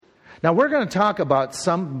Now we're going to talk about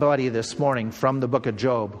somebody this morning from the book of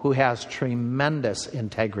Job who has tremendous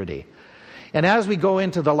integrity. And as we go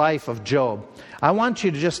into the life of Job, I want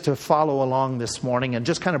you to follow along this morning and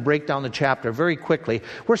just kind of break down the chapter very quickly.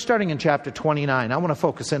 We're starting in chapter 29. I want to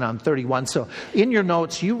focus in on 31. So in your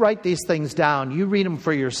notes, you write these things down. You read them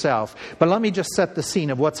for yourself. But let me just set the scene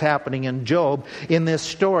of what's happening in Job in this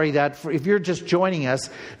story that if you're just joining us,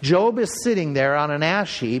 Job is sitting there on an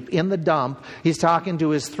ash heap in the dump. He's talking to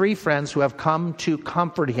his 3 friends who have come to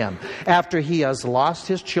comfort him after he has lost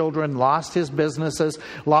his children, lost his businesses,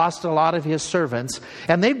 lost a lot of his servants.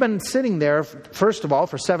 And they've been sitting there, first of all,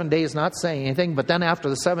 for 7 days not saying anything. But then after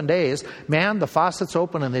the 7 days, man, the faucet's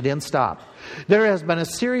open and they didn't stop. There has been a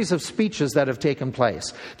series of speeches that have taken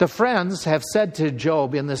place. The friends have said to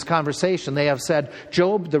Job in this conversation, they have said,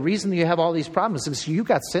 Job, the reason you have all these problems is you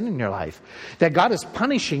got sin in your life, that God is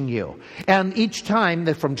punishing you. And each time,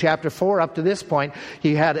 that from chapter 4 up to this point,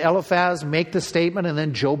 he had Eliphaz make the statement, and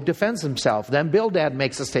then Job defends himself. Then Bildad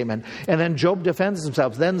makes a statement, and then Job defends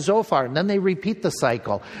himself. Then Zophar, and then they repeat the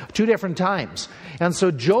cycle 2 different times. And so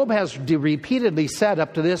Job has repeatedly said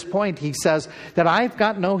up to this point, he says that I've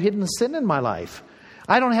got no hidden sin in my life.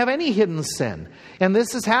 I don't have any hidden sin. And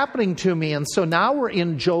this is happening to me. And so now we're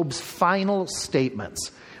in Job's final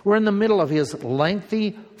statements. We're in the middle of his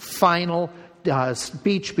lengthy final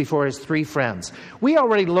speech before his 3 friends. We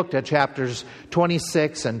already looked at chapters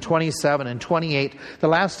 26 and 27 and 28. The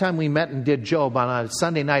last time we met and did Job on a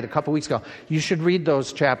Sunday night a couple weeks ago. You should read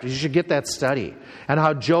those chapters. You should get that study. And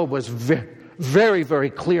how Job was very,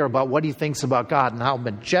 very clear about what he thinks about God and how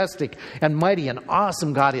majestic and mighty and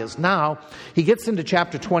awesome God is. Now, he gets into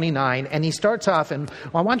chapter 29 and he starts off, and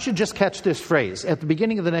I want you to just catch this phrase at the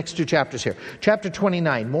beginning of the next 2 chapters here. Chapter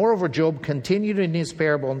 29, moreover, Job continued in his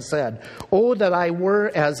parable and said, "Oh, that I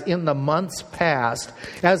were as in the months past,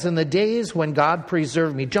 as in the days when God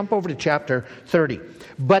preserved me." Jump over to chapter 30.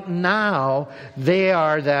 But now they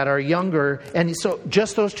are that are younger. And so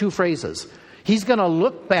just those 2 phrases. He's going to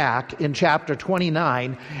look back in chapter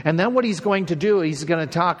 29, and then what he's going to do, he's going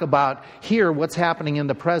to talk about here what's happening in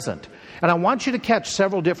the present. And I want you to catch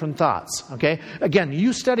several different thoughts, okay? Again,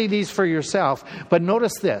 you study these for yourself, but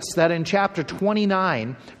notice this, that in chapter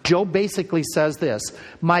 29, Job basically says this,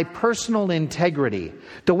 my personal integrity,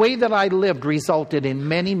 the way that I lived resulted in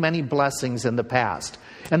many, many blessings in the past.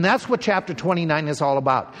 And that's what chapter 29 is all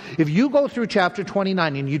about. If you go through chapter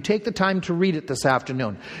 29 and you take the time to read it this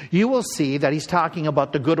afternoon, you will see that he's talking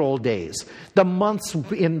about the good old days, the months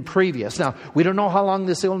in previous. Now, we don't know how long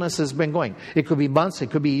this illness has been going. It could be months,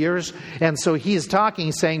 it could be years. And so he's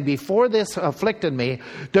talking, saying, before this afflicted me,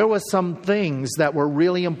 there was some things that were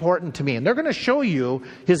really important to me. And they're going to show you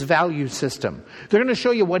his value system. They're going to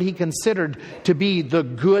show you what he considered to be the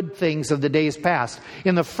good things of the days past.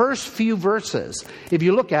 In the first few verses, if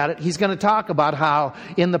you look at it, he's going to talk about how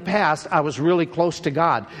in the past I was really close to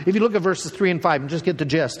God. If you look at verses 3 and 5 and just get the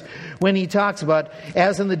gist, when he talks about,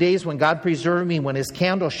 as in the days when God preserved me, when his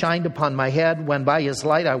candle shined upon my head, when by his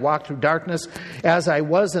light I walked through darkness, as I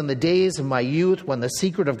was in the days of my youth, when the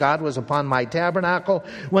secret of God was upon my tabernacle,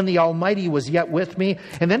 when the Almighty was yet with me.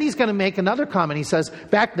 And then he's going to make another comment. He says,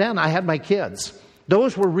 back then I had my kids.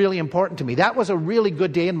 Those were really important to me. That was a really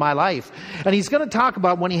good day in my life. And he's going to talk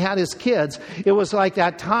about when he had his kids, it was like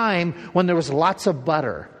that time when there was lots of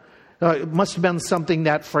butter. It must have been something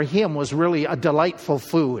that for him was really a delightful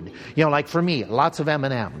food. You know, like for me, lots of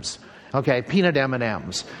M&Ms. Okay, peanut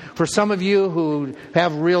M&Ms. For some of you who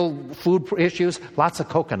have real food issues, lots of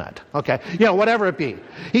coconut. Okay, you know, whatever it be.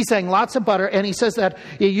 He's saying lots of butter, and he says that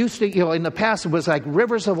it used to, you know, in the past it was like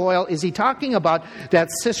rivers of oil. Is he talking about that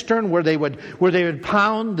cistern where they would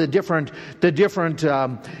pound the different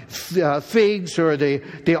figs or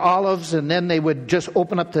the olives, and then they would just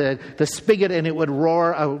open up the spigot and it would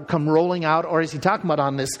come rolling out? Or is he talking about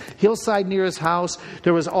on this hillside near his house,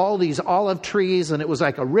 there was all these olive trees, and it was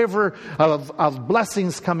like a river of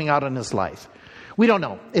blessings coming out in his life? We don't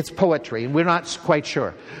know. It's poetry. We're not quite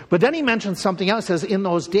sure. But then he mentions something else. He says, in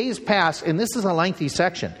those days past, and this is a lengthy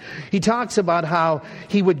section, he talks about how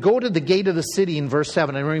he would go to the gate of the city in verse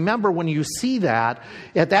 7. And remember, when you see that,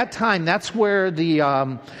 at that time, that's where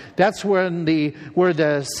the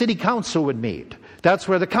city council would meet. That's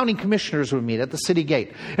where the county commissioners would meet, at the city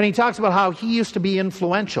gate. And he talks about how he used to be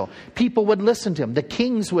influential. People would listen to him. The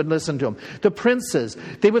kings would listen to him. The princes,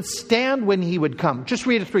 they would stand when he would come. Just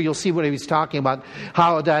read it through. You'll see what he was talking about.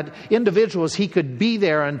 How that individuals, he could be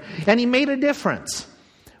there and he made a difference.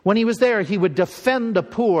 When he was there, he would defend the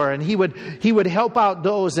poor, and he would help out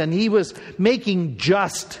those, and he was making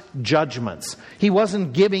just judgments. He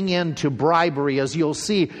wasn't giving in to bribery, as you'll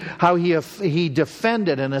see how he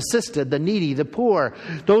defended and assisted the needy, the poor,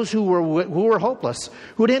 those who were hopeless,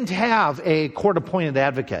 who didn't have a court-appointed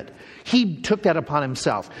advocate. He took that upon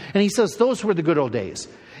himself. And he says those were the good old days.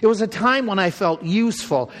 It was a time when I felt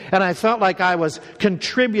useful, and I felt like I was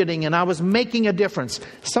contributing, and I was making a difference.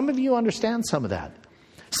 Some of you understand some of that.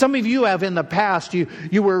 Some of you have in the past, you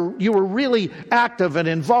were really active and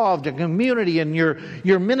involved in community and your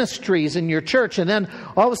ministries and your church, and then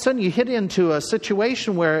all of a sudden you hit into a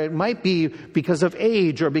situation where it might be because of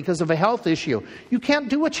age or because of a health issue. You can't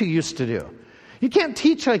do what you used to do. You can't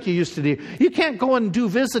teach like you used to do. You can't go and do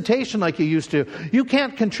visitation like you used to. You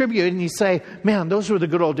can't contribute, and you say, man, those were the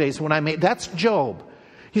good old days when I made... That's Job.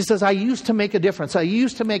 He says, I used to make a difference. I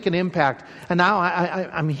used to make an impact. And now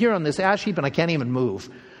I'm here on this ash heap and I can't even move.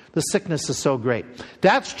 The sickness is so great.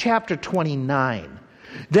 That's chapter 29.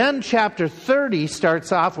 Then chapter 30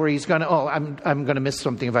 starts off where he's going to, I'm going to miss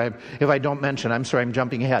something if I don't mention. I'm sorry, I'm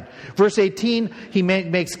jumping ahead. Verse 18, he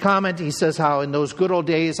makes comment. He says how in those good old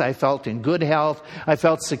days I felt in good health. I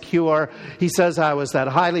felt secure. He says I was that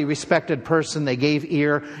highly respected person they gave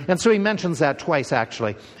ear. And so he mentions that twice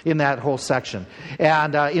actually in that whole section.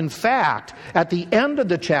 And in fact, at the end of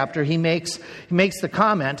the chapter, he makes the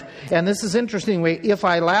comment, and this is interesting, if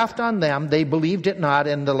I laughed on them, they believed it not.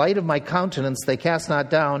 In the light of my countenance, they cast not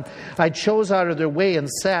down. I chose out of their way and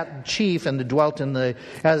sat chief and dwelt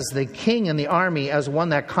as the king in the army, as one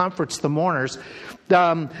that comforts the mourners.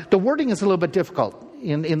 The wording is a little bit difficult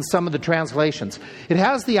in some of the translations. It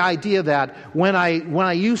has the idea that when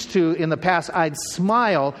I used to in the past, I'd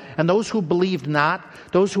smile, and those who believed not,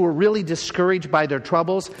 those who were really discouraged by their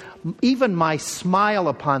troubles, even my smile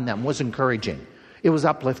upon them was encouraging. It was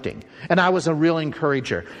uplifting. And I was a real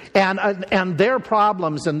encourager. And their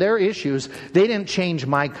problems and their issues, they didn't change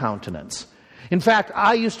my countenance. In fact,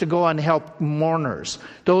 I used to go and help mourners,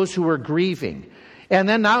 those who were grieving. And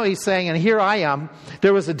then now he's saying, and here I am.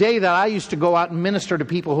 There was a day that I used to go out and minister to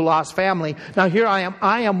people who lost family. Now here I am.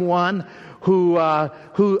 I am one who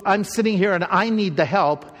I'm sitting here and I need the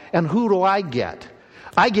help. And who do I get?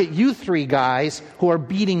 I get you three guys who are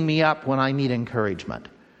beating me up when I need encouragement.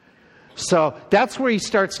 So that's where he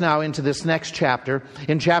starts now into this next chapter,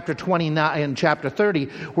 in chapter 29, in chapter 30,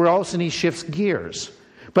 where all of a sudden he shifts gears.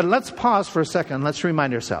 But let's pause for a second. Let's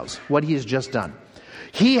remind ourselves what he has just done.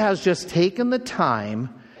 He has just taken the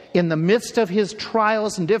time in the midst of his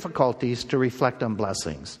trials and difficulties to reflect on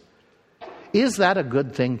blessings. Is that a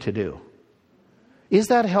good thing to do? Is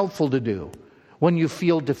that helpful to do when you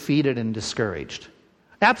feel defeated and discouraged?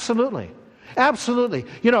 Absolutely. Absolutely.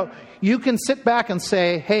 You can sit back and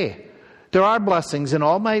say, hey, there are blessings in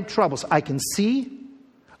all my troubles. I can see,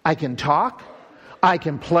 I can talk, I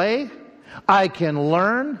can play, I can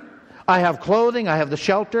learn, I have clothing, I have the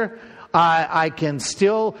shelter, I can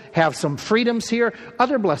still have some freedoms here.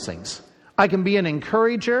 Other blessings. I can be an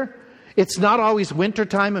encourager. It's not always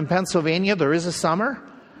wintertime in Pennsylvania. There is a summer.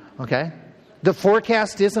 Okay? The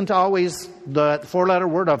forecast isn't always the four-letter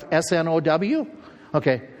word of SNOW.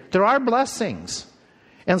 Okay? There are blessings.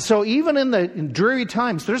 And so even in dreary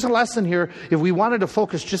times, there's a lesson here, if we wanted to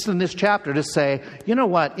focus just in this chapter, to say, you know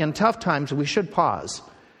what, in tough times we should pause.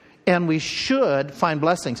 And we should find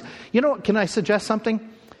blessings. Can I suggest something?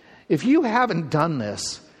 If you haven't done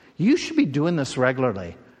this, you should be doing this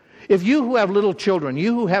regularly. If you who have little children,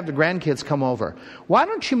 you who have the grandkids come over, why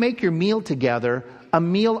don't you make your meal together a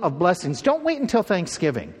meal of blessings? Don't wait until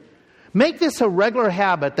Thanksgiving. Make this a regular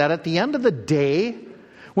habit that at the end of the day,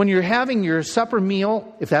 when you're having your supper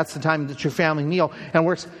meal, if that's the time that's your family meal, and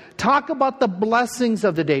works, talk about the blessings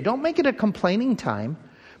of the day. Don't make it a complaining time.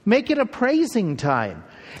 Make it a praising time.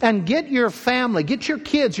 And get your family, get your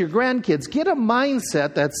kids, your grandkids, get a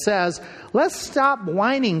mindset that says, let's stop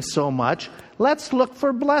whining so much. Let's look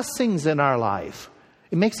for blessings in our life.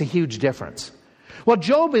 It makes a huge difference. Well,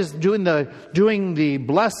 Job is doing the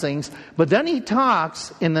blessings, but then he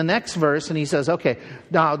talks in the next verse and he says, okay,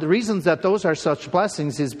 now the reasons that those are such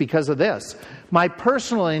blessings is because of this. My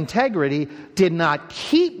personal integrity did not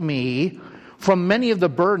keep me from many of the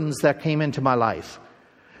burdens that came into my life.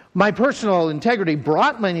 My personal integrity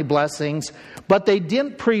brought many blessings, but they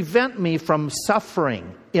didn't prevent me from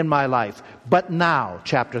suffering in my life. But now,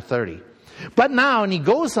 chapter 30. But now, and he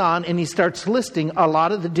goes on and he starts listing a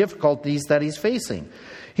lot of the difficulties that he's facing.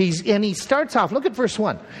 He starts off, look at verse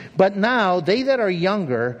 1. But now, they that are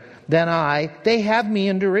younger than I, they have me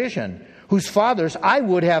in derision, whose fathers I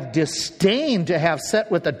would have disdained to have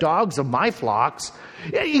set with the dogs of my flocks.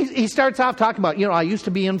 He starts off talking about, I used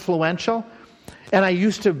to be influential. And I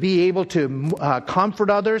used to be able to comfort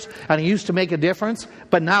others, and I used to make a difference.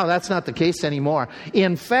 But now that's not the case anymore.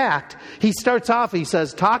 In fact, he starts off, he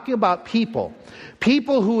says, talking about people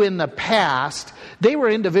who in the past, they were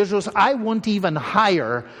individuals I wouldn't even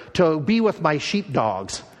hire to be with my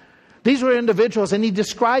sheepdogs. These were individuals, and he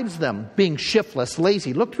describes them being shiftless,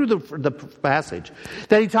 lazy. Look through the passage.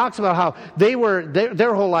 That he talks about how they were,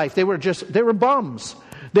 their whole life, they were bums.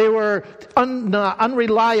 They were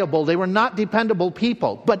unreliable. They were not dependable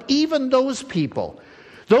people. But even those people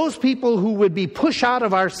who would be pushed out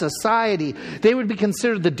of our society, they would be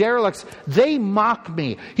considered the derelicts. They mock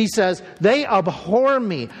me. He says, they abhor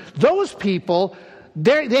me. Those people,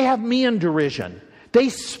 they have me in derision. They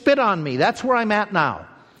spit on me. That's where I'm at now.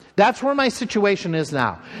 That's where my situation is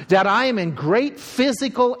now. That I am in great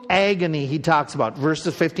physical agony, he talks about.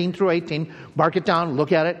 Verses 15 through 18. Mark it down,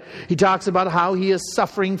 look at it. He talks about how he is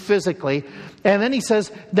suffering physically. And then he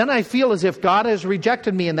says, then I feel as if God has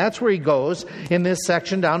rejected me. And that's where he goes in this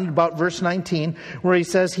section down about verse 19, where he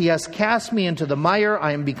says, he has cast me into the mire.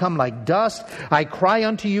 I am become like dust. I cry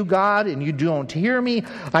unto you, God, and you don't hear me.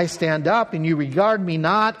 I stand up and you regard me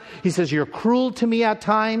not. He says, you're cruel to me at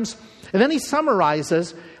times. And then he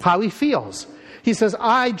summarizes how he feels. He says,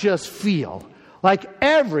 I just feel like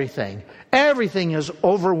everything is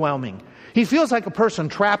overwhelming. He feels like a person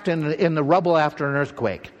trapped in the rubble after an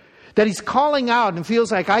earthquake. That he's calling out and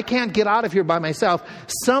feels like, I can't get out of here by myself.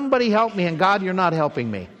 Somebody help me, and God, you're not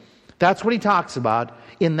helping me. That's what he talks about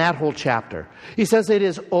in that whole chapter. He says it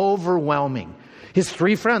is overwhelming. His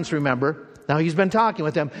three friends, remember, now he's been talking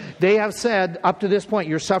with them. They have said, up to this point,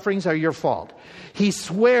 your sufferings are your fault. He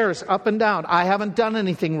swears up and down, I haven't done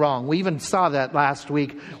anything wrong. We even saw that last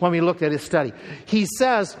week when we looked at his study. He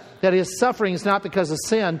says that his suffering is not because of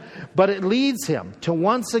sin, but it leads him to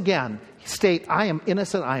once again state, I am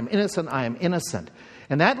innocent, I am innocent, I am innocent.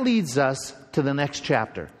 And that leads us to the next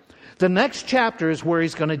chapter. The next chapter is where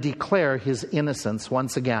he's going to declare his innocence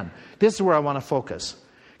once again. This is where I want to focus.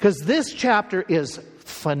 Because this chapter is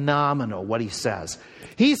phenomenal, what he says.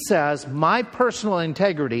 He says, my personal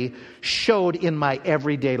integrity showed in my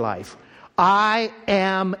everyday life. I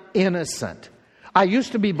am innocent. I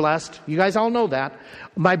used to be blessed. You guys all know that.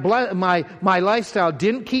 My lifestyle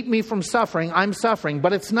didn't keep me from suffering. I'm suffering,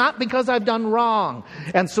 but it's not because I've done wrong.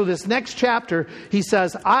 And so this next chapter, he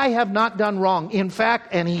says, I have not done wrong. In fact,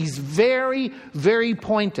 and he's very, very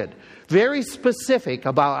pointed, very specific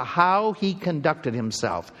about how he conducted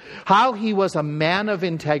himself, how he was a man of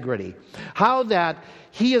integrity, how that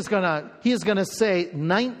he is going to say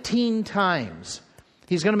 19 times,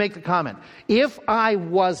 he's going to make the comment, if I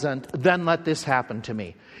wasn't, then let this happen to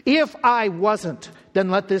me. If I wasn't, then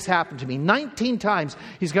let this happen to me. 19 times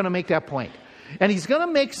he's going to make that point. And he's going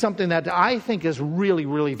to make something that I think is really,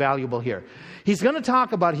 really valuable here. He's going to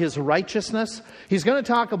talk about his righteousness. He's going to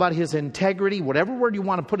talk about his integrity, whatever word you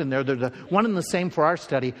want to put in there. They're the one and the same for our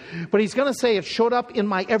study. But he's going to say it showed up in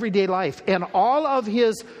my everyday life. And all of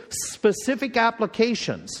his specific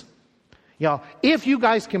applications. You know, if you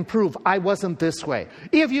guys can prove I wasn't this way,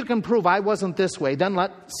 if you can prove I wasn't this way, then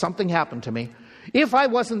let something happen to me. If I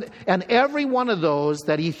wasn't, and every one of those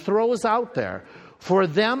that he throws out there, for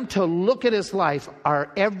them to look at his life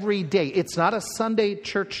are every day. It's not a Sunday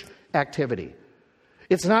church activity.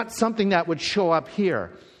 It's not something that would show up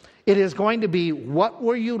here. It is going to be, what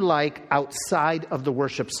were you like outside of the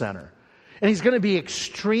worship center? And he's going to be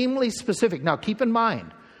extremely specific. Now keep in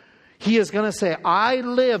mind, he is going to say, I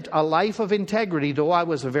lived a life of integrity, though I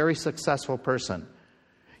was a very successful person.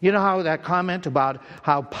 You know how that comment about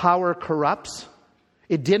how power corrupts?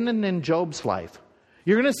 It didn't in Job's life.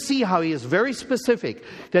 You're going to see how he is very specific,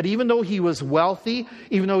 that even though he was wealthy,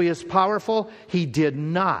 even though he is powerful, he did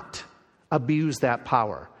not abuse that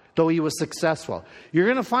power, though he was successful. You're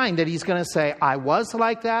going to find that he's going to say, I was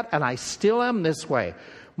like that and I still am this way.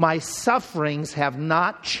 My sufferings have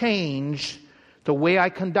not changed the way I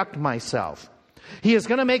conduct myself. He is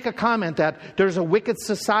going to make a comment that there's a wicked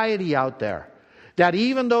society out there. That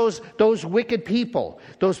even those wicked people,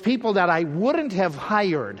 those people that I wouldn't have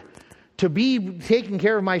hired to be taking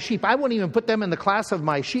care of my sheep, I wouldn't even put them in the class of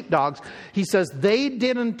my sheepdogs. He says, they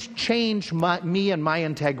didn't change me and my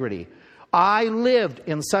integrity. I lived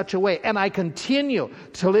in such a way, and I continue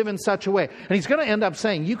to live in such a way. And he's going to end up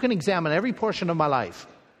saying, you can examine every portion of my life.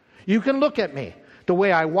 You can look at me, the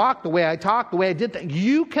way I walk, the way I talk, the way I did things.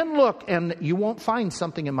 You can look, and you won't find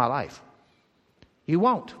something in my life. You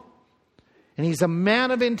won't. And he's a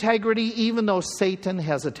man of integrity, even though Satan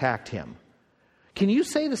has attacked him. Can you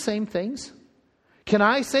say the same things? Can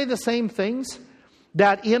I say the same things?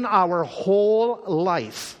 That in our whole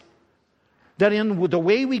life, that in the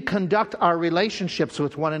way we conduct our relationships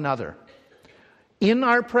with one another, in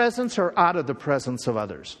our presence or out of the presence of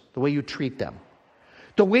others, the way you treat them,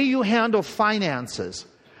 the way you handle finances,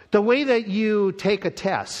 the way that you take a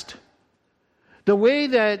test, the way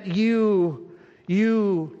that you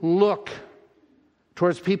look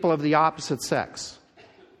towards people of the opposite sex.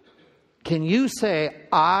 Can you say,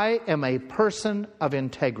 I am a person of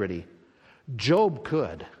integrity? Job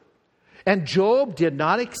could. And Job did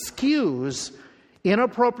not excuse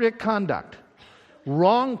inappropriate conduct,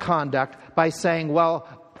 wrong conduct, by saying, well,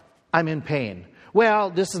 I'm in pain.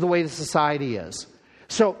 Well, this is the way the society is.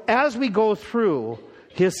 So as we go through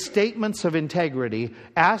his statements of integrity,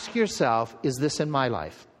 ask yourself, is this in my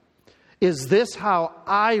life? Is this how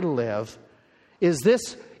I live? Is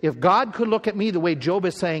this, if God could look at me the way Job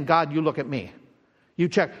is saying, God, you look at me. You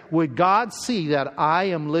check. Would God see that I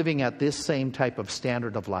am living at this same type of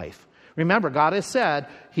standard of life? Remember, God has said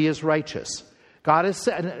he is righteous. God has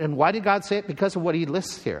said, and why did God say it? Because of what he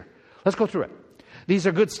lists here. Let's go through it. These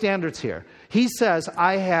are good standards here. He says,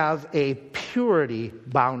 I have a purity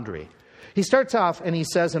boundary. He starts off and he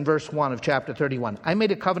says in verse 1 of chapter 31, I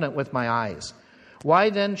made a covenant with my eyes. Why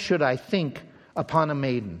then should I think upon a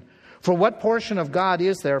maiden? For what portion of God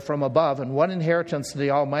is there from above, and what inheritance to the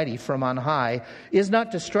Almighty from on high? Is not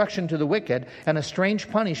destruction to the wicked, and a strange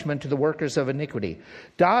punishment to the workers of iniquity?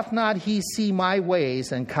 Doth not he see my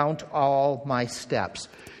ways and count all my steps?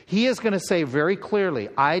 He is going to say very clearly,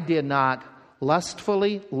 I did not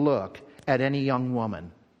lustfully look at any young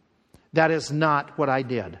woman. That is not what I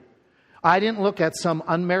did. I didn't look at some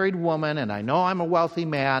unmarried woman, and I know I'm a wealthy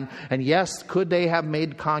man, and yes, could they have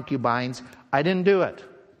made concubines? I didn't do it.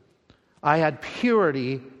 I had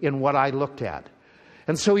purity in what I looked at.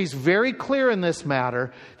 And so he's very clear in this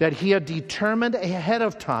matter that he had determined ahead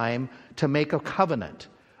of time to make a covenant,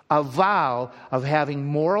 a vow of having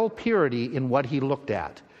moral purity in what he looked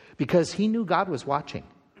at, because he knew God was watching.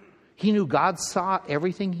 He knew God saw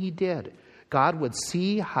everything he did. God would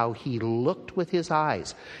see how he looked with his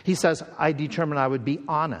eyes. He says, I determined I would be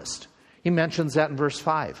honest. He mentions that in verse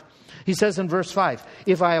 5. He says in verse 5,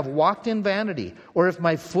 if I have walked in vanity, or if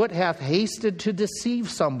my foot hath hasted to deceive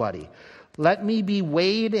somebody, let me be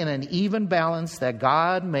weighed in an even balance, that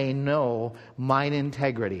God may know mine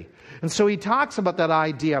integrity. And so he talks about that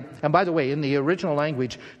idea. And by the way, in the original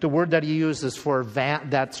language, the word that he uses for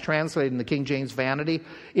that's translated in the King James vanity,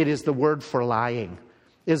 it is the word for lying.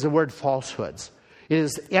 It is the word falsehoods. It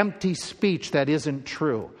is empty speech that isn't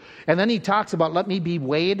true. And then he talks about, let me be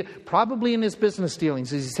weighed, probably in his business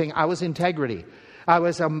dealings. He's saying, I was integrity. I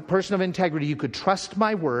was a person of integrity. You could trust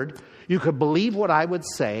my word. You could believe what I would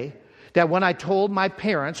say. That when I told my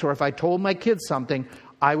parents, or if I told my kids something,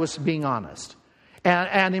 I was being honest.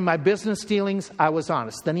 And in my business dealings, I was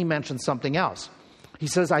honest. Then he mentions something else. He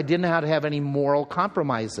says, I didn't have any moral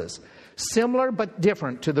compromises. Similar but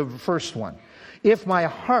different to the first one. If my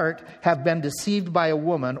heart have been deceived by a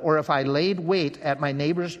woman, or if I laid wait at my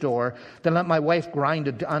neighbor's door, then let my wife grind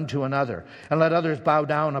it unto another, and let others bow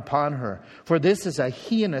down upon her. For this is a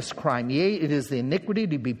heinous crime. Yea, it is the iniquity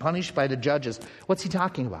to be punished by the judges. What's he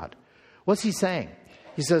talking about? What's he saying?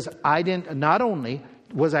 He says, not only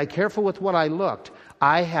was I careful with what I looked,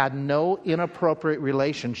 I had no inappropriate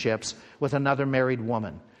relationships with another married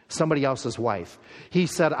woman, somebody else's wife. He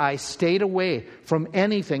said, I stayed away from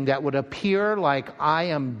anything that would appear like I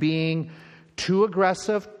am being too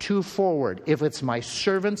aggressive, too forward. If it's my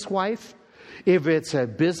servant's wife, if it's a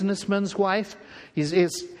businessman's wife,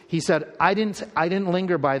 he said, I didn't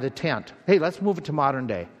linger by the tent. Hey, let's move it to modern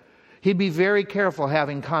day. He'd be very careful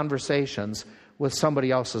having conversations with somebody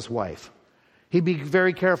else's wife. He'd be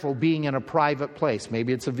very careful being in a private place.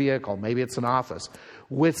 Maybe it's a vehicle, maybe it's an office,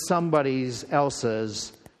 with somebody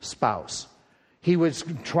else's spouse. He was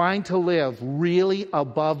trying to live really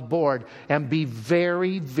above board and be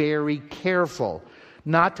very, very careful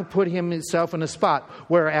not to put himself in a spot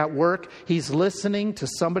where at work he's listening to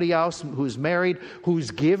somebody else who's married, who's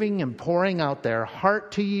giving and pouring out their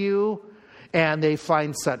heart to you, and they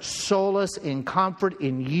find such solace and comfort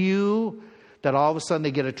in you that all of a sudden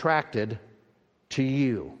they get attracted to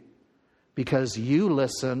you because you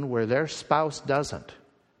listen where their spouse doesn't.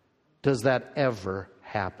 Does that ever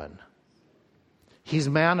happen? He's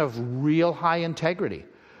a man of real high integrity,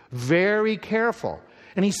 very careful.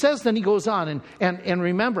 And he says, then he goes on, and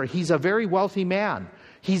remember, he's a very wealthy man.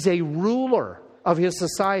 He's a ruler of his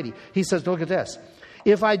society. He says, look at this.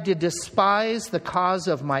 If I did despise the cause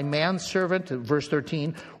of my manservant, verse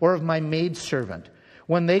 13, or of my maidservant,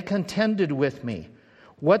 when they contended with me,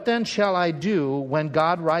 what then shall I do when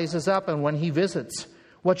God rises up and when he visits?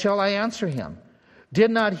 What shall I answer him?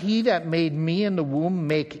 Did not he that made me in the womb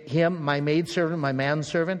make him my maidservant, my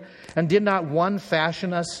manservant? And did not one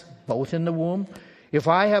fashion us both in the womb? If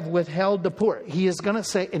I have withheld the poor, he is going to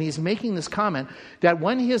say, and he's making this comment, that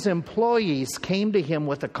when his employees came to him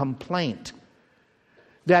with a complaint,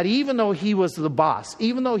 that even though he was the boss,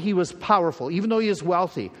 even though he was powerful, even though he is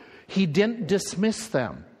wealthy, he didn't dismiss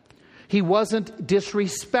them. He wasn't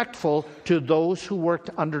disrespectful to those who worked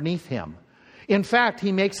underneath him. In fact,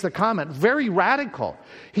 he makes the comment, very radical.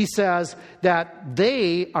 He says that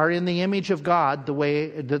they are in the image of God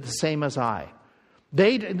the same as I.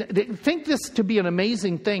 They think this to be an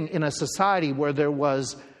amazing thing in a society where there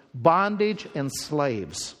was bondage and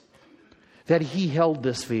slaves, that he held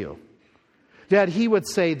this view. That he would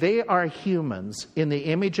say, they are humans in the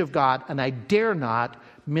image of God, and I dare not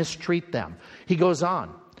mistreat them. He goes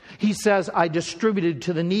on. He says, I distributed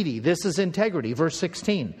to the needy. This is integrity. Verse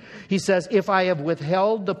 16. He says, if I have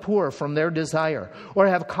withheld the poor from their desire, or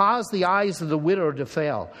have caused the eyes of the widow to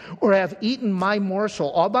fail, or have eaten my morsel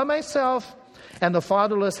all by myself, and the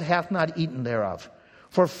fatherless hath not eaten thereof.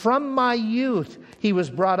 For from my youth he was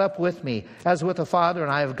brought up with me, as with a father,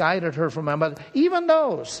 and I have guided her from my mother. Even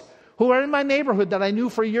those who are in my neighborhood that I knew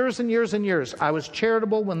for years and years and years, I was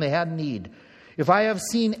charitable when they had need. If I have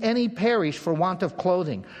seen any perish for want of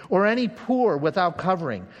clothing, or any poor without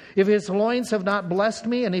covering, if his loins have not blessed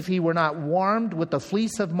me, and if he were not warmed with the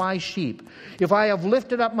fleece of my sheep, if I have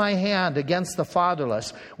lifted up my hand against the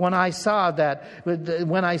fatherless, when I saw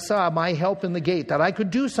my help in the gate, that I could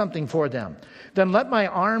do something for them, then let my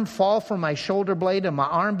arm fall from my shoulder blade, and my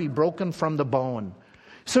arm be broken from the bone.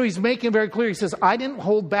 So he's making it very clear. He says, I didn't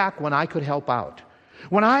hold back when I could help out.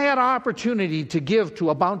 When I had opportunity to give to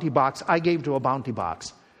a bounty box, I gave to a bounty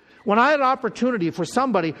box. When I had opportunity for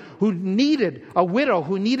somebody who needed, a widow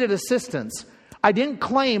who needed assistance, I didn't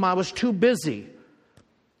claim I was too busy.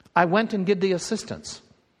 I went and did the assistance.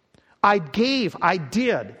 I gave, I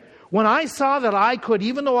did. When I saw that I could,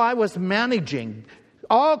 even though I was managing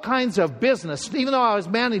all kinds of business, even though I was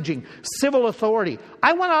managing civil authority,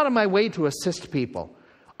 I went out of my way to assist people.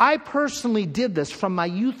 I personally did this from my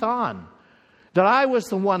youth on. That I was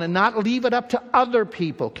the one and not leave it up to other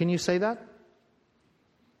people. Can you say that?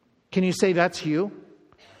 Can you say that's you?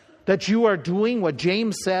 That you are doing what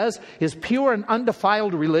James says is pure and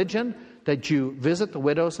undefiled religion? That you visit the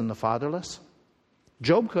widows and the fatherless?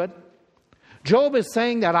 Job could. Job is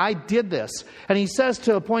saying that I did this. And he says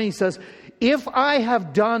to a point, he says, if I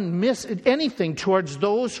have done anything towards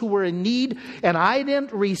those who were in need and I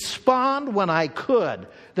didn't respond when I could,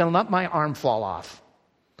 then let my arm fall off.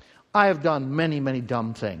 I have done many, many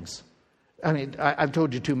dumb things. I mean, I've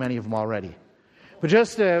told you too many of them already. But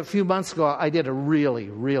just a few months ago, I did a really,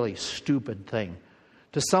 really stupid thing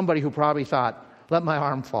to somebody who probably thought, let my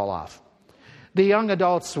arm fall off. The young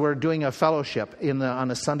adults were doing a fellowship on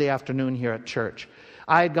a Sunday afternoon here at church.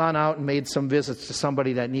 I had gone out and made some visits to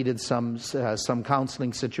somebody that needed some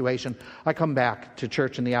counseling situation. I come back to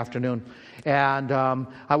church in the afternoon, and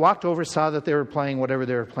I walked over, saw that they were playing whatever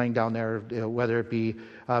they were playing down there, whether it be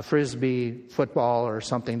frisbee, football, or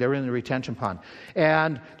something. They were in the retention pond.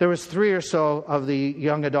 And there was 3 or so of the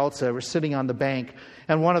young adults that were sitting on the bank,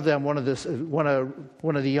 and one of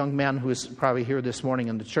the young men who is probably here this morning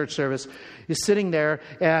in the church service is sitting there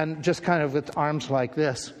and just kind of with arms like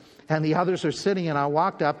this. And the others are sitting, and I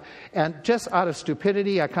walked up, and just out of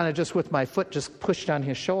stupidity, I kind of just with my foot just pushed on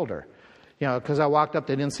his shoulder. You know, because I walked up,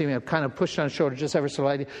 they didn't see me, I kind of pushed on his shoulder just ever so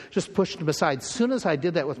lightly, just pushed him aside. As soon as I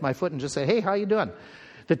did that with my foot and just said, hey, how you doing?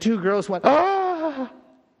 The 2 girls went, ah!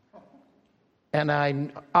 And I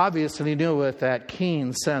obviously knew with that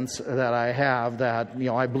keen sense that I have that,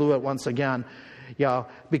 I blew it once again,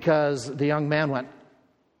 because the young man went,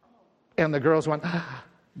 and the girls went, ah,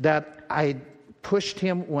 that I pushed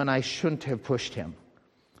him when I shouldn't have pushed him.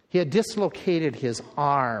 He had dislocated his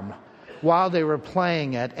arm while they were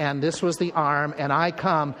playing it, and this was the arm, and I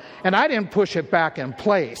come, and I didn't push it back in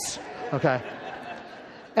place, okay?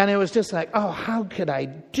 And it was just like, oh, how could I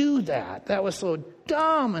do that? That was so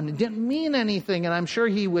dumb, and it didn't mean anything, and I'm sure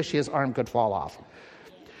he wished his arm could fall off.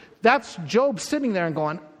 That's Job sitting there and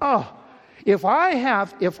going, oh, if I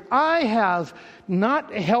have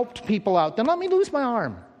not helped people out, then let me lose my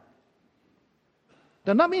arm.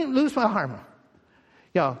 Then let me lose my arm.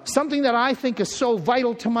 Something that I think is so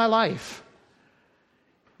vital to my life.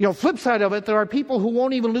 Flip side of it, there are people who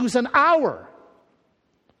won't even lose an hour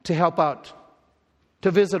to help out, to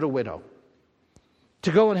visit a widow,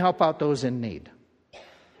 to go and help out those in need.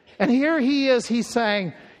 And here he is, he's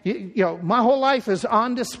saying, my whole life is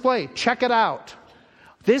on display. Check it out.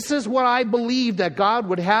 This is what I believe that God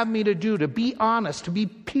would have me to do, to be honest, to be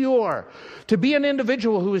pure, to be an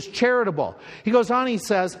individual who is charitable. He goes on, he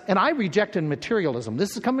says, and I rejected materialism.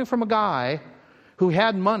 This is coming from a guy who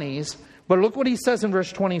had monies, but look what he says in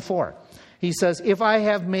verse 24. He says, if I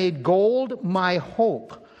have made gold my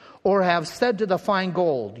hope, or have said to the fine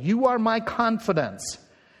gold, you are my confidence.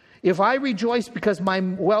 If I rejoice because my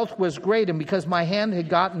wealth was great and because my hand had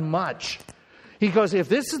gotten much. He goes, if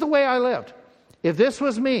this is the way I lived, if this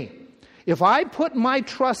was me, if I put my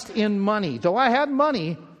trust in money, though I had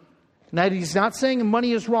money, now he's not saying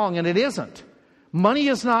money is wrong, and it isn't. Money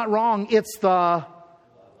is not wrong. It's the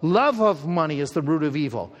love of money is the root of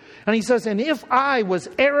evil. And he says, and if I was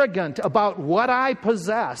arrogant about what I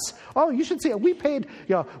possess, oh, you should see it. We paid,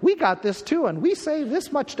 we got this too, and we saved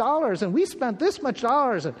this much dollars, and we spent this much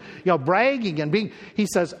dollars, and, bragging and being, he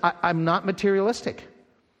says, I'm not materialistic.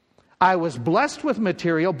 I was blessed with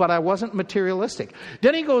material, but I wasn't materialistic.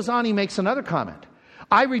 Then he goes on, he makes another comment.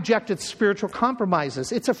 I rejected spiritual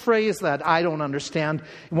compromises. It's a phrase that I don't understand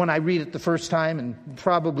when I read it the first time, and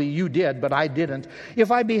probably you did, but I didn't.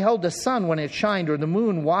 If I beheld the sun when it shined, or the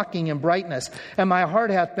moon walking in brightness, and my heart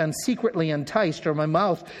hath been secretly enticed, or my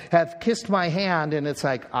mouth hath kissed my hand, and it's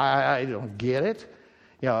like, I don't get it.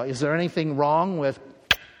 Is there anything wrong with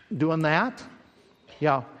doing that?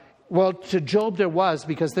 Well, to Job there was,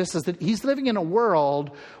 because he's living in a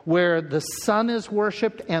world where the sun is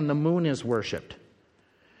worshipped and the moon is worshipped.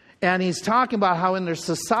 And he's talking about how in their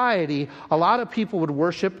society, a lot of people would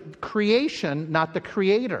worship creation, not the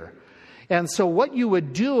creator. And so what you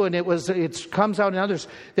would do, and it comes out in others,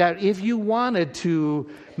 that if you wanted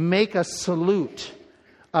to make a salute,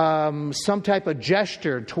 some type of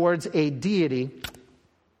gesture towards a deity,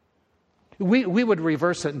 we would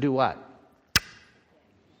reverse it and do what?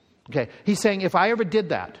 Okay, he's saying if I ever did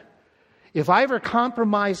that, if I ever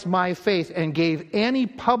compromised my faith and gave any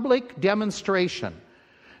public demonstration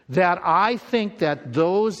that I think that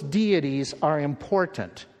those deities are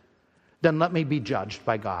important, then let me be judged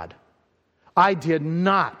by God. I did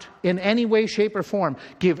not, in any way, shape, or form,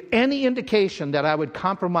 give any indication that I would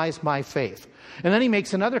compromise my faith. And then he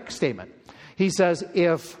makes another statement. He says,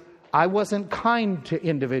 if I wasn't kind to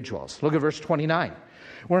individuals. Look at verse 29.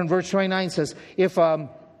 Where in verse 29 says, if I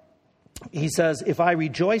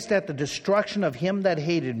rejoiced at the destruction of him that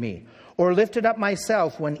hated me, or lifted up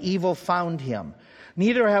myself when evil found him,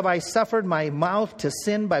 neither have I suffered my mouth to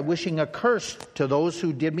sin by wishing a curse to those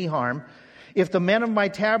who did me harm. If the men of my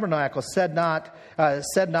tabernacle said not,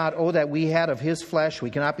 oh, that we had of his flesh, we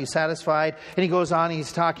cannot be satisfied. And he goes on,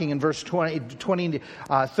 he's talking in verse 20,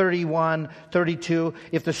 31, 32.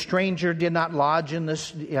 If the stranger did not lodge in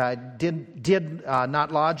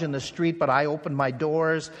not lodge in the street, but I opened my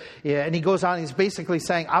doors. And he goes on, he's basically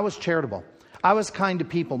saying, I was charitable. I was kind to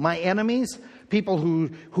people. My enemies, people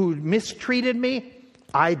who mistreated me,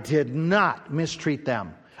 I did not mistreat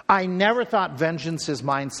them. I never thought vengeance is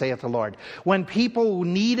mine, saith the Lord. When people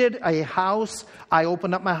needed a house, I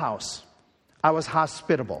opened up my house. I was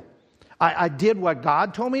hospitable. I did what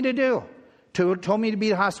God told me to do. Told me to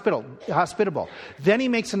be hospitable. Then he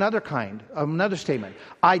makes another statement.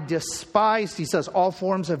 I despised, he says, all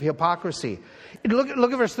forms of hypocrisy. Look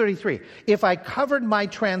at verse 33. If I covered my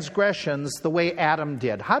transgressions the way Adam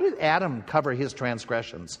did. How did Adam cover his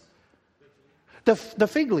transgressions? The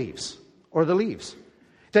fig leaves, or the leaves.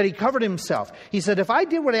 That he covered himself. He said, if I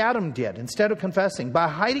did what Adam did, instead of confessing, by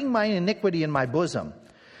hiding my iniquity in my bosom,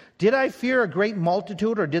 did I fear a great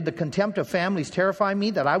multitude, or did the contempt of families terrify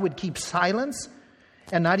me that I would keep silence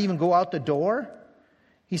and not even go out the door?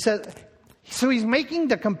 He said, so he's making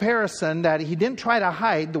the comparison that he didn't try to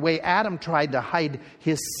hide the way Adam tried to hide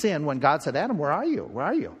his sin when God said, Adam, where are you? Where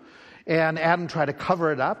are you? And Adam tried to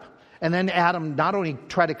cover it up. And then Adam not only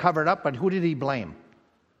tried to cover it up, but who did he blame?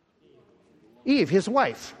 Eve, his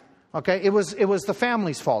wife. Okay, it was the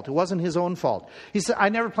family's fault. It wasn't his own fault. He said, I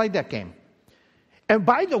never played that game. And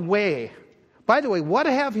by the way, what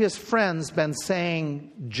have his friends been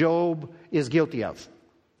saying Job is guilty of?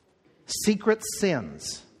 Secret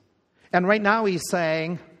sins. And right now he's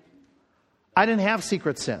saying, I didn't have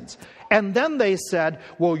secret sins. And then they said,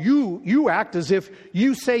 well, you act as if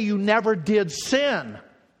you say you never did sin.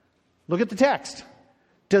 Look at the text.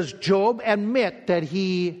 Does Job admit that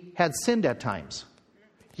he had sinned at times?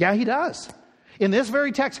 Yeah, he does. In this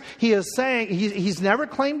very text, he is saying he's never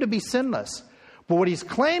claimed to be sinless. But what he's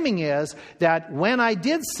claiming is that when I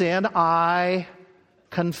did sin, I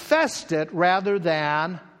confessed it rather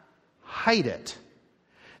than hide it.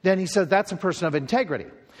 Then he says that's a person of integrity.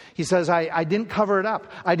 He says, I didn't cover it up.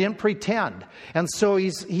 I didn't pretend. And so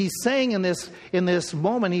he's saying in this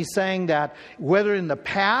moment, he's saying that whether in the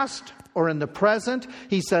past or in the present,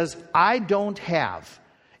 he says, I don't have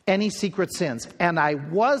any secret sins. And I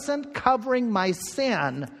wasn't covering my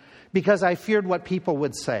sin because I feared what people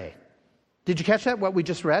would say. Did you catch that, what we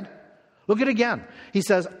just read? Look at it again. He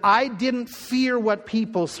says, I didn't fear what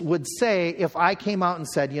people would say if I came out and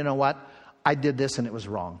said, you know what? I did this and it was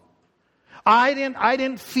wrong. I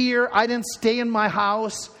didn't fear, I didn't stay in my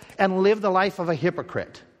house and live the life of a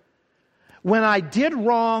hypocrite. When I did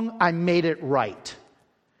wrong, I made it right.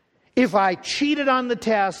 If I cheated on the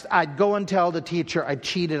test, I'd go and tell the teacher I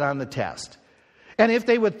cheated on the test. And if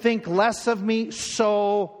they would think less of me,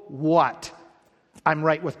 so what? I'm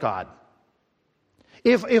right with God.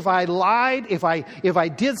 If I lied, if I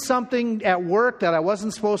did something at work that I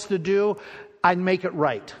wasn't supposed to do, I'd make it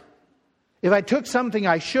right. If I took something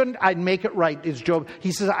I shouldn't, I'd make it right. It's Job.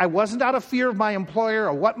 He says, I wasn't out of fear of my employer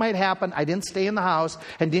or what might happen. I didn't stay in the house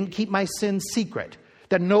and didn't keep my sins secret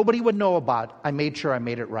that nobody would know about. I made sure I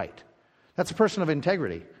made it right. That's a person of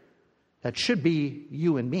integrity. That should be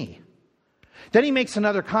you and me. Then he makes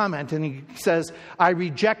another comment and he says, I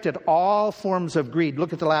rejected all forms of greed.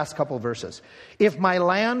 Look at the last couple of verses. If my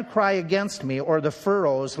land cry against me, or the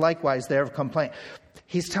furrows likewise there have complained.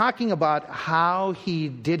 He's talking about how he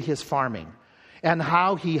did his farming and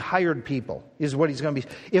how he hired people is what he's going to be.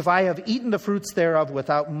 If I have eaten the fruits thereof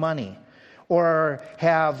without money, or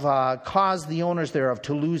have caused the owners thereof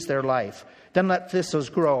to lose their life, then let thistles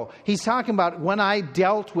grow. He's talking about when I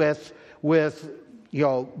dealt with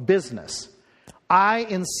business. I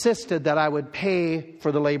insisted that I would pay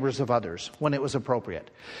for the labors of others when it was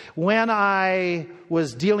appropriate. When I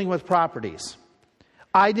was dealing with properties,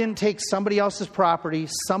 I didn't take somebody else's property,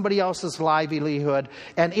 somebody else's livelihood,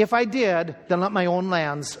 and if I did, then let my own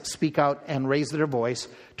lands speak out and raise their voice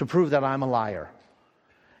to prove that I'm a liar.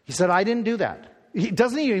 He said, I didn't do that.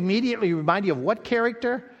 Doesn't he immediately remind you of what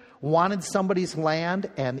character wanted somebody's land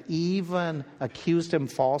and even accused him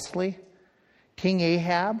falsely? King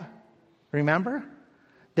Ahab. Remember?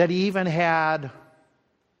 That he even had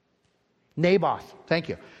Naboth. Thank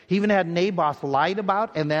you. He even had Naboth lied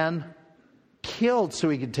about and then killed so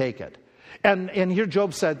he could take it. And here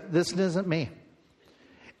Job said, this isn't me.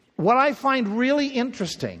 What I find really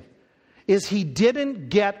interesting is he didn't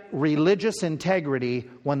get religious integrity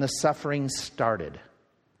when the suffering started.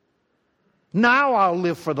 Now I'll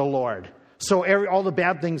live for the Lord. So all the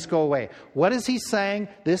bad things go away. What is he saying?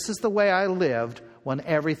 This is the way I lived when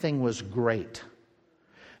everything was great.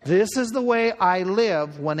 This is the way I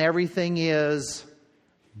live when everything is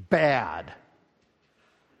bad.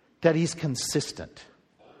 That he's consistent.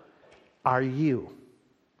 Are you?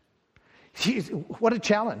 What a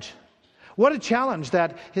challenge. What a challenge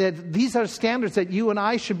that these are standards that you and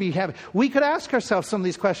I should be having. We could ask ourselves some of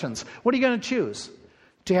these questions. What are you going to choose?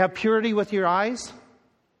 To have purity with your eyes?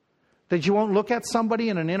 That you won't look at somebody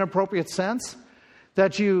in an inappropriate sense?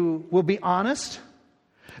 That you will be honest?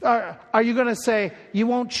 Are you going to say you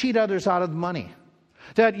won't cheat others out of money?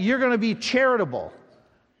 That you're going to be charitable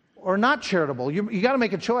or not charitable? You got to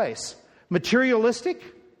make a choice. Materialistic?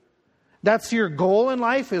 That's your goal in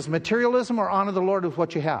life, is materialism or honor the Lord with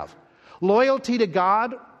what you have. Loyalty to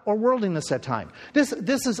God or worldliness at times.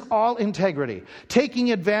 This is all integrity.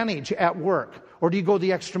 Taking advantage at work, or do you go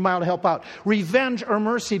the extra mile to help out? Revenge or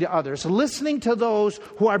mercy to others. Listening to those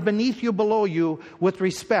who are beneath you, below you with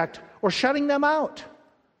respect, or shutting them out.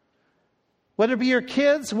 Whether it be your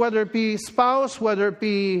kids, whether it be spouse, whether it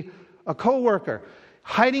be a co-worker.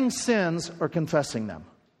 Hiding sins or confessing them.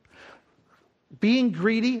 Being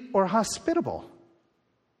greedy or hospitable.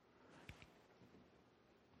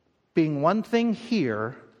 Being one thing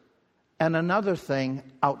here and another thing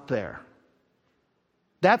out there.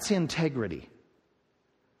 That's integrity.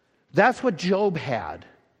 That's what Job had.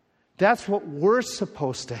 That's what we're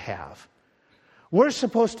supposed to have. We're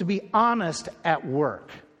supposed to be honest at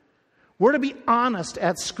work. We're to be honest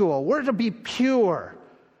at school. We're to be pure.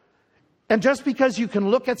 And just because you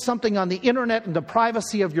can look at something on the internet in the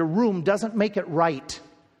privacy of your room doesn't make it right.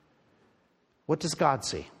 What does God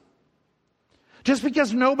see? Just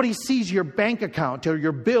because nobody sees your bank account or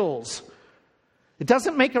your bills, it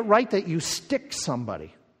doesn't make it right that you stick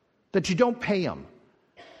somebody, that you don't pay them.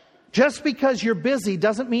 Just because you're busy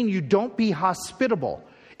doesn't mean you don't be hospitable.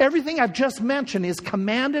 Everything I've just mentioned is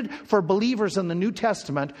commanded for believers in the New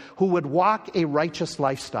Testament who would walk a righteous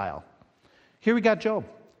lifestyle. Here we got Job.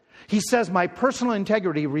 He says, my personal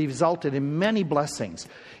integrity resulted in many blessings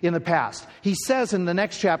in the past. He says in the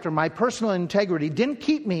next chapter, my personal integrity didn't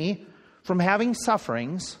keep me from having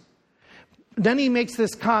sufferings. Then he makes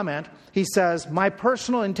this comment. He says, my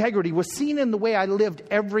personal integrity was seen in the way I lived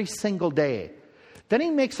every single day. Then he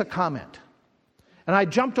makes a comment. And I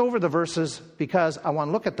jumped over the verses because I want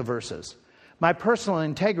to look at the verses. My personal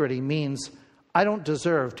integrity means I don't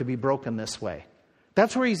deserve to be broken this way.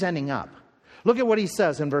 That's where he's ending up. Look at what he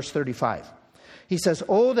says in verse 35. He says,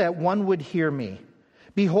 oh, that one would hear me.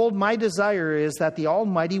 Behold, my desire is that the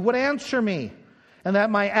Almighty would answer me, and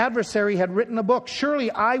that my adversary had written a book.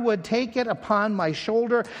 Surely I would take it upon my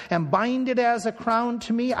shoulder and bind it as a crown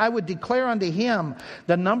to me. I would declare unto him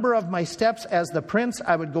the number of my steps as the prince.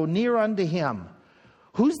 I would go near unto him.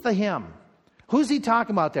 Who's the him? Who's he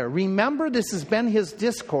talking about there? Remember, this has been his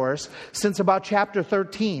discourse since about chapter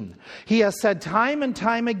 13. He has said time and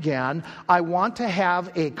time again, I want to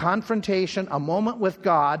have a confrontation, a moment with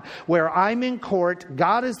God where I'm in court,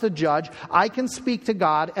 God is the judge, I can speak to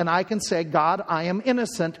God, and I can say, God, I am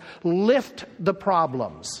innocent, lift the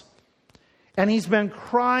problems. And he's been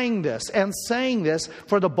crying this and saying this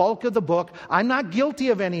for the bulk of the book. I'm not guilty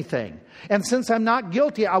of anything. And since I'm not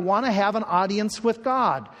guilty, I want to have an audience with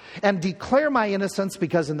God and declare my innocence,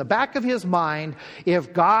 because in the back of his mind,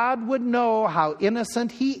 if God would know how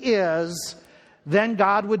innocent he is, then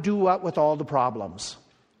God would do what with all the problems?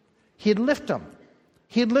 He'd lift them.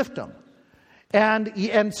 He'd lift them.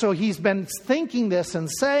 And so he's been thinking this and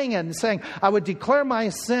saying, I would declare my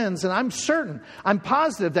sins, and I'm certain, I'm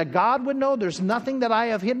positive that God would know there's nothing that I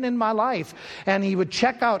have hidden in my life. And he would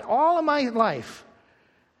check out all of my life.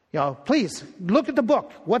 Please, look at the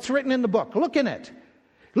book. What's written in the book? Look in it.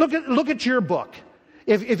 Look at your book.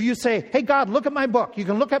 If you say, hey, God, look at my book. You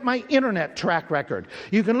can look at my internet track record.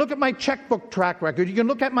 You can look at my checkbook track record. You can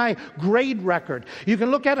look at my grade record. You can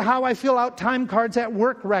look at how I fill out time cards at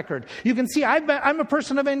work record. You can see I'm a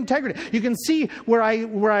person of integrity. You can see where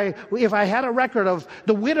I if I had a record of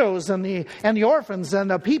the widows and the orphans and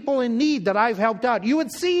the people in need that I've helped out, you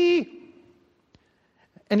would see.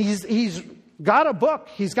 And he's got a book.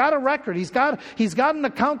 He's got a record. He's got an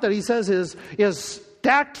account that he says is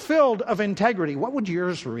stacked filled of integrity. What would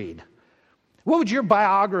yours read? What would your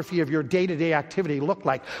biography of your day-to-day activity look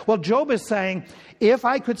like? Well, Job is saying, if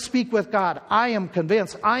I could speak with God, I am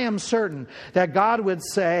convinced, I am certain that God would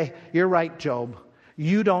say, you're right, Job.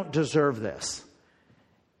 You don't deserve this.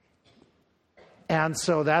 And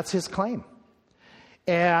so that's his claim.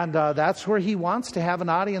 And that's where he wants to have an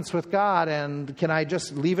audience with God. And can I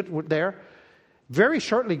just leave it there? Very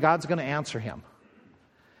shortly, God's going to answer him.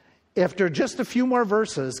 After just a few more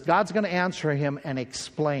verses, God's going to answer him and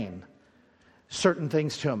explain certain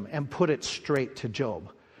things to him and put it straight to Job.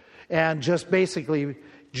 And just basically,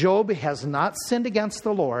 Job has not sinned against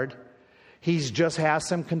the Lord. He's just has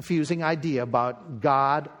some confusing idea about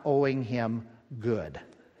God owing him good.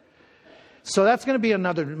 So that's going to be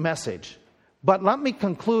another message. But let me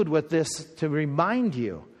conclude with this to remind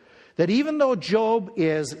you that even though Job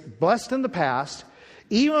is blessed in the past,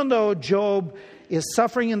 even though Job is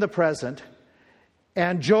suffering in the present,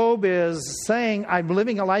 and Job is saying, I'm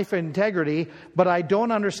living a life of integrity, but I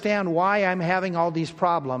don't understand why I'm having all these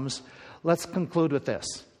problems, let's conclude with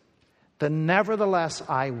this. The nevertheless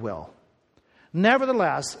I will.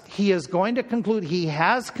 Nevertheless, he is going to conclude, he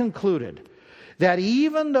has concluded, that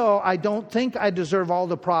even though I don't think I deserve all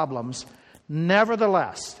the problems,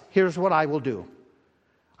 nevertheless, here's what I will do.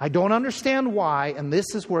 I don't understand why, and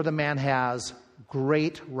this is where the man has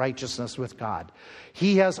great righteousness with God.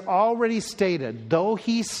 He has already stated, though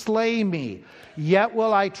he slay me, yet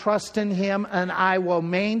will I trust in him, and I will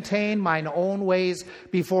maintain mine own ways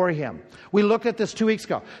before him. We looked at this 2 weeks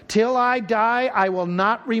ago. Till I die, I will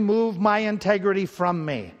not remove my integrity from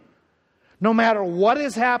me. No matter what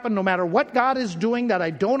has happened, no matter what God is doing that I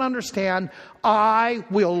don't understand, I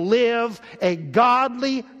will live a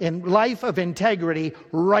godly life of integrity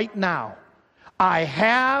right now. I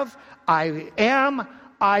have, I am,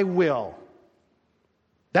 I will.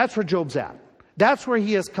 That's where Job's at. That's where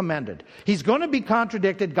he is commended. He's going to be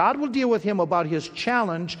contradicted. God will deal with him about his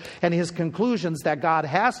challenge and his conclusions that God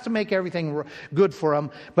has to make everything good for him.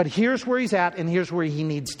 But here's where he's at, and here's where he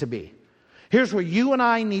needs to be. Here's where you and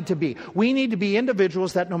I need to be. We need to be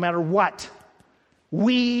individuals that no matter what,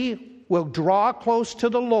 we will draw close to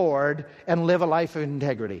the Lord and live a life of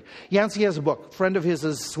integrity. Yancey has a book. A friend of his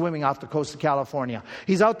is swimming off the coast of California.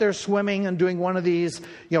 He's out there swimming and doing one of these,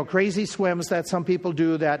 crazy swims that some people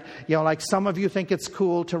do that, like some of you think it's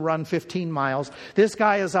cool to run 15 miles. This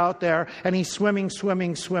guy is out there and he's swimming.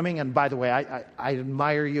 And by the way, I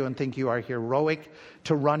admire you and think you are heroic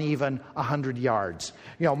to run even 100 yards,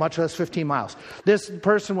 much less 15 miles. This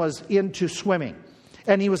person was into swimming.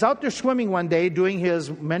 And he was out there swimming one day doing his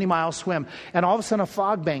many-mile swim. And all of a sudden a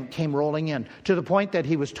fog bank came rolling in to the point that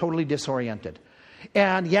he was totally disoriented.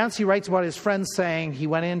 And Yancey writes about his friend saying he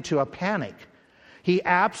went into a panic. He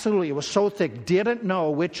absolutely, it was so thick, didn't know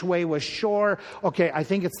which way was shore. Okay, I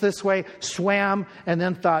think it's this way. Swam and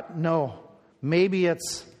then thought, no, maybe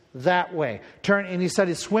it's that way. And he said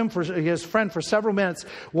his friend for several minutes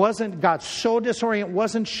got so disoriented,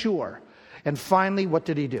 wasn't sure. And finally, what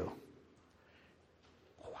did he do?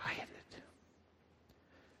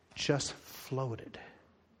 just floated,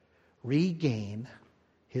 regain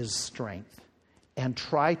his strength, and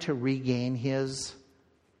try to regain his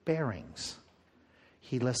bearings.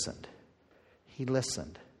 He listened. He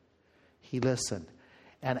listened. He listened.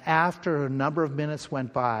 And after a number of minutes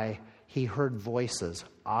went by, he heard voices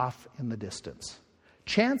off in the distance.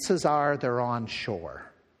 Chances are they're on shore.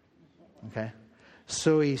 Okay?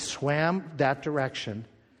 So he swam that direction.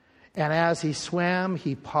 And as he swam,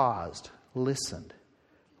 he paused, listened,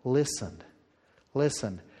 listened,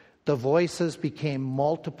 listened. The voices became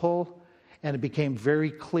multiple, and it became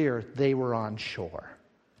very clear they were on shore.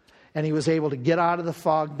 And he was able to get out of the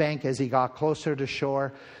fog bank as he got closer to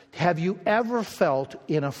shore. Have you ever felt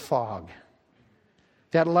in a fog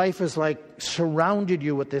that life is like surrounded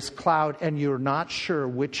you with this cloud and you're not sure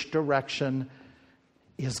which direction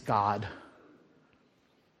is God?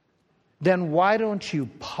 Then why don't you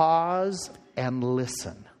pause and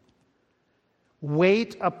listen?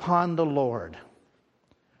 Wait upon the Lord.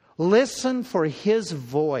 Listen for his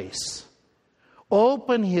voice.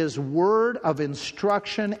 Open his word of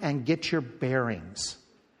instruction and get your bearings.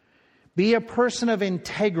 Be a person of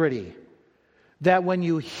integrity, that when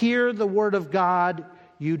you hear the word of God,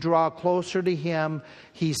 you draw closer to him.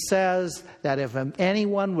 He says that if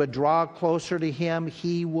anyone would draw closer to him,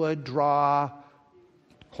 he would draw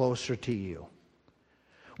closer to you.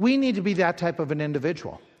 We need to be that type of an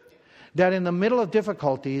individual, that in the middle of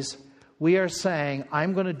difficulties, we are saying,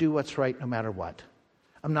 I'm going to do what's right no matter what.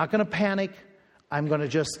 I'm not going to panic. I'm going to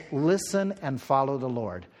just listen and follow the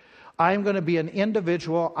Lord. I'm going to be an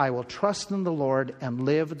individual. I will trust in the Lord and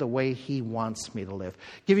live the way he wants me to live.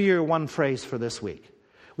 Give you your one phrase for this week.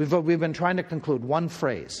 We've been trying to conclude one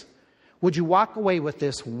phrase. Would you walk away with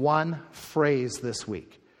this one phrase this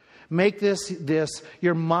week? Make this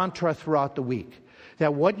your mantra throughout the week.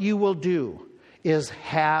 That what you will do is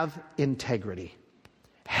have integrity.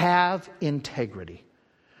 Have integrity.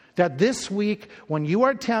 That this week, when you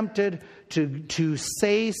are tempted to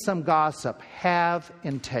say some gossip, have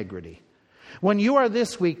integrity. When you are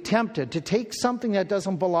this week tempted to take something that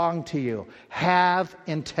doesn't belong to you, have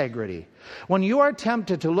integrity. When you are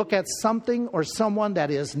tempted to look at something or someone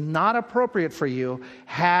that is not appropriate for you,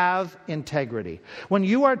 have integrity. When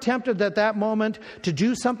you are tempted at that moment to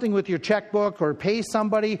do something with your checkbook or pay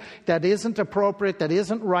somebody that isn't appropriate, that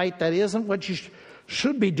isn't right, that isn't what you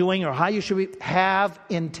should be doing or how you should be, have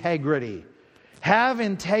integrity. Have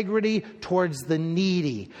integrity towards the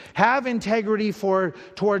needy. Have integrity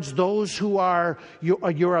towards those who are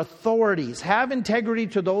your authorities. Have integrity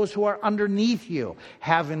to those who are underneath you.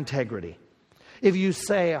 Have integrity. If you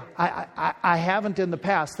say, I haven't in the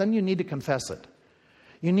past, then you need to confess it.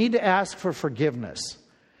 You need to ask for forgiveness.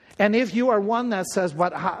 And if you are one that says,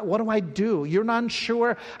 what do I do? You're not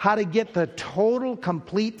sure how to get the total,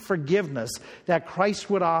 complete forgiveness that Christ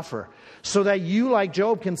would offer. So that you, like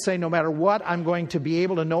Job, can say, no matter what, I'm going to be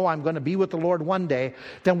able to know I'm going to be with the Lord one day.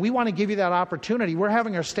 Then we want to give you that opportunity. We're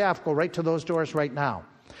having our staff go right to those doors right now.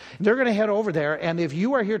 They're going to head over there. And if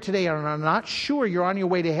you are here today and are not sure you're on your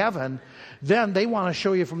way to heaven, then they want to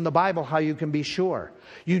show you from the Bible how you can be sure.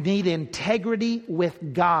 You need integrity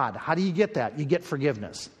with God. How do you get that? You get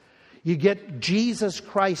forgiveness. You get Jesus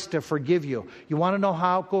Christ to forgive you. You want to know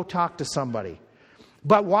how? Go talk to somebody.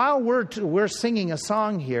 But while we're singing a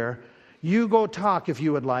song here, you go talk if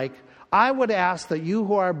you would like. I would ask that you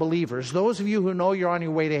who are believers, those of you who know you're on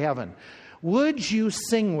your way to heaven, would you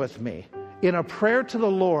sing with me in a prayer to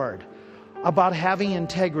the Lord about having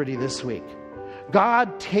integrity this week?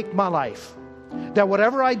 God, take my life. That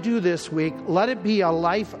whatever I do this week, let it be a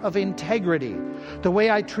life of integrity. The way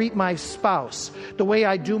I treat my spouse, the way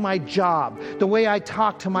I do my job, the way I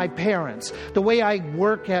talk to my parents, the way I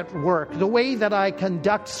work at work, the way that I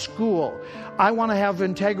conduct school. I want to have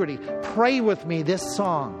integrity. Pray with me this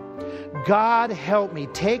song. God, help me.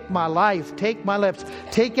 Take my life, take my lips,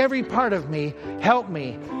 take every part of me. Help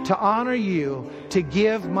me to honor you, to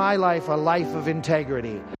give my life a life of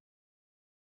integrity.